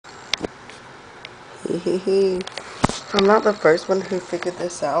I'm not the first one who figured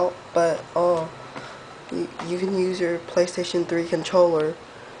this out, but you can use your PlayStation 3 controller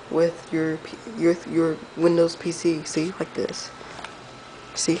with your Windows PC. See, like this.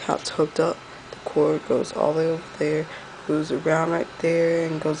 See how it's hooked up? The cord goes all the way over there, goes around right there,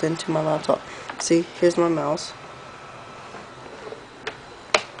 and goes into my laptop. See, here's my mouse.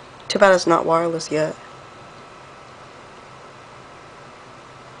 Too bad it's not wireless yet.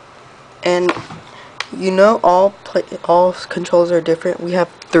 And you know, all controllers are different. We have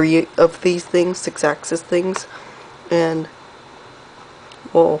 3 of these things, Sixaxis things, and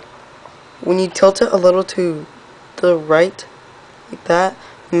well, when you tilt it a little to the right, like that,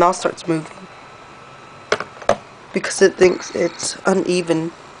 the mouse starts moving because it thinks it's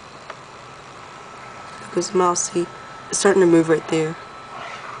uneven. Because the mouse, see, it's starting to move right there.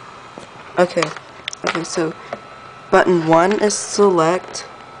 Okay, so button 1 is select.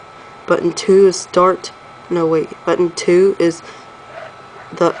 Button 2 is start. No, wait. Button 2 is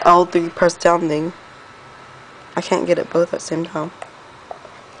the L3 press down thing. I can't get it both at the same time.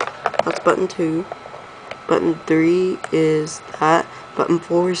 That's button 2. Button 3 is that. Button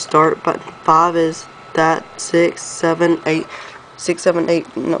 4 is start. Button 5 is that. 6, 7, 8. 6, 7,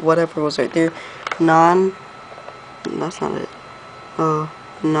 8. No, whatever was right there. 9. That's not it.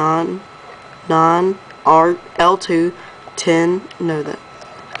 9. L2. 10. No, that.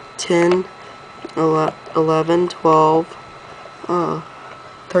 10, 11, 12,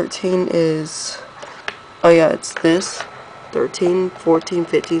 13 is, oh yeah, it's this, 13, 14,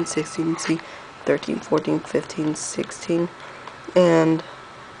 15, 16, see, 13, 14, 15, 16, and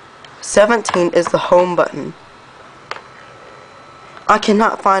 17 is the home button. I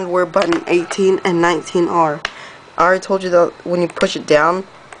cannot find where button 18 and 19 are. I already told you that when you push it down,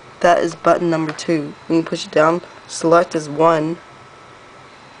 that is button number 2. When you push it down, select is 1.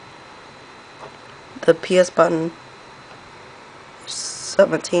 The PS button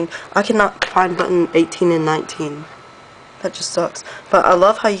 17. I cannot find button 18 and 19. That just sucks. But I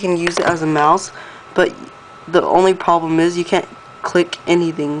love how you can use it as a mouse, but the only problem is you can't click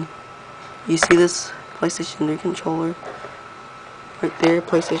anything. You see this PlayStation 3 controller? Right there,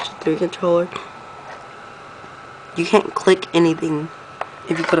 PlayStation 3 controller. You can't click anything.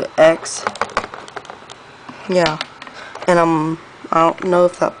 If you go to X, yeah. And I don't know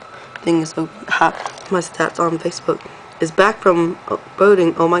if that thing is open. My stats on Facebook is back from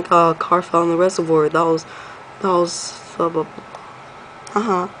boating. Oh my god, car fell in the reservoir. That was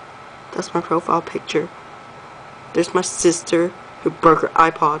that's my profile picture. There's my sister who broke her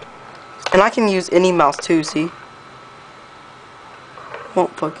iPod. And I can use any mouse too, see?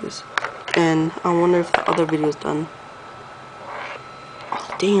 Won't focus. And I wonder if the other video is done.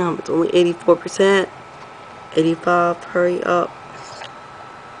 Oh damn, it's only 84%. 85, hurry up.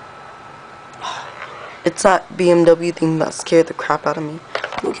 It's that BMW thing that scared the crap out of me.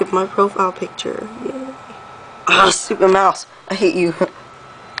 Look at my profile picture. Yay. Ah, stupid mouse. I hate you.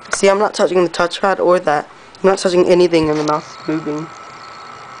 See, I'm not touching the touchpad or that. I'm not touching anything and the mouse is moving.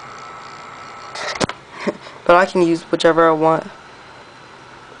 But I can use whichever I want.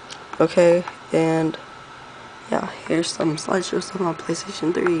 Okay, and yeah, here's some slideshow stuff on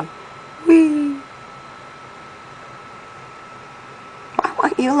PlayStation 3. Whee! Why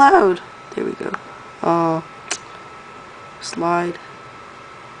weren't you allowed? There we go. Slide.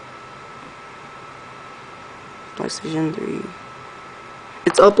 PlayStation 3.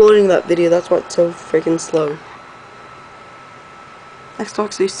 It's uploading that video, that's why it's so freaking slow.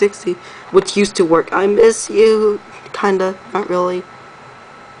 Xbox 360, which used to work. I miss you. Kinda, not really.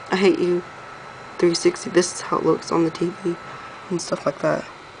 I hate you. 360, this is how it looks on the TV and stuff like that.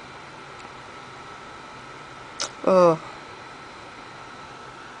 Oh.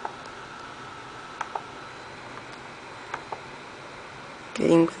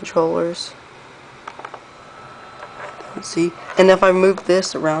 Game controllers. See? And if I move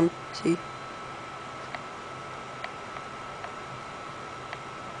this around, see?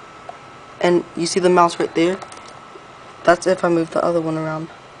 And you see the mouse right there? That's if I move the other one around.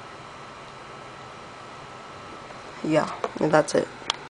 Yeah, and that's it.